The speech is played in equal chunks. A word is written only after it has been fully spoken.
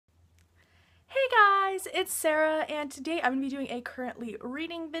guys, it's Sarah, and today I'm going to be doing a currently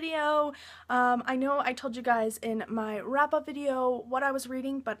reading video. I know I told you guys in my wrap-up video what I was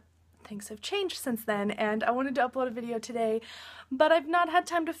reading, but things have changed since then, and I wanted to upload a video today, but I've not had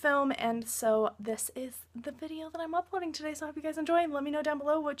time to film, and so this is the video that I'm uploading today, so I hope you guys enjoy, and let me know down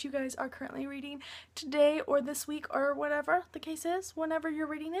below what you guys are currently reading today, or this week, or whatever the case is, whenever you're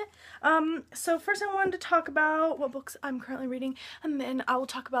reading it. So first I wanted to talk about what books I'm currently reading, and then I will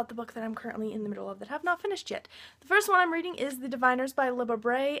talk about the book that I'm currently in the middle of that I have not finished yet. The first one I'm reading is The Diviners by Libba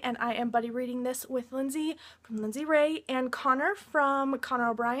Bray, and I am buddy reading this with Lindsay from Lindsay Ray and Connor from Connor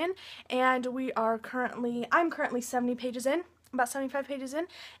O'Brien. And I'm currently 70 pages in, about 75 pages in,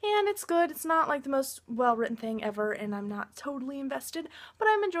 and it's good. It's not like the most well-written thing ever, and I'm not totally invested, but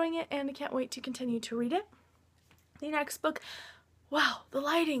I'm enjoying it, and I can't wait to continue to read it. The next book, wow, the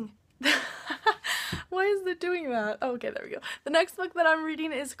lighting. Why is it doing that? Oh, okay, there we go. The next book that I'm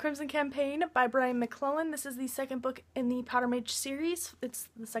reading is Crimson Campaign by Brian McClellan. This is the second book in the Powder Mage series. It's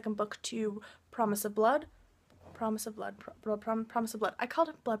the second book to Promise of Blood. Promise of Blood. Promise of Blood. I called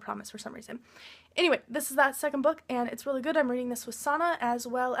it Blood Promise for some reason. Anyway, this is that second book, and it's really good. I'm reading this with Sana as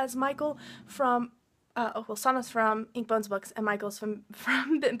well as Michael from Sana's from Inkbones Books, and Michael's from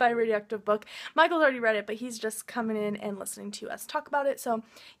Bitten by a Radioactive Book. Michael's already read it, but he's just coming in and listening to us talk about it. So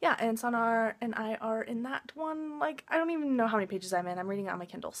yeah, and Sana and I are in that one. Like, I don't even know how many pages I'm in. I'm reading it on my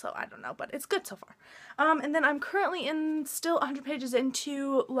Kindle, so I don't know, but it's good so far. And then I'm currently still 100 pages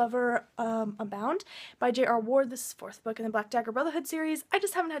into Lover Abound by J.R. Ward. This is the fourth book in the Black Dagger Brotherhood series. I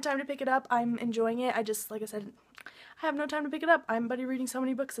just haven't had time to pick it up. I'm enjoying it. Like I said, I have no time to pick it up. I'm buddy reading so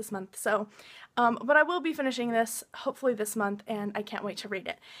many books this month, so, but I will be finishing this, hopefully this month, and I can't wait to read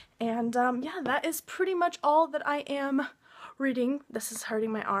it. And, yeah, that is pretty much all that I am reading. This is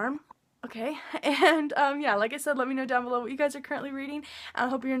hurting my arm. Okay, and, yeah, like I said, let me know down below what you guys are currently reading, and I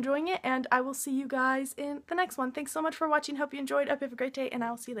hope you're enjoying it, and I will see you guys in the next one. Thanks so much for watching. Hope you enjoyed. Hope you have a great day, and I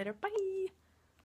will see you later. Bye!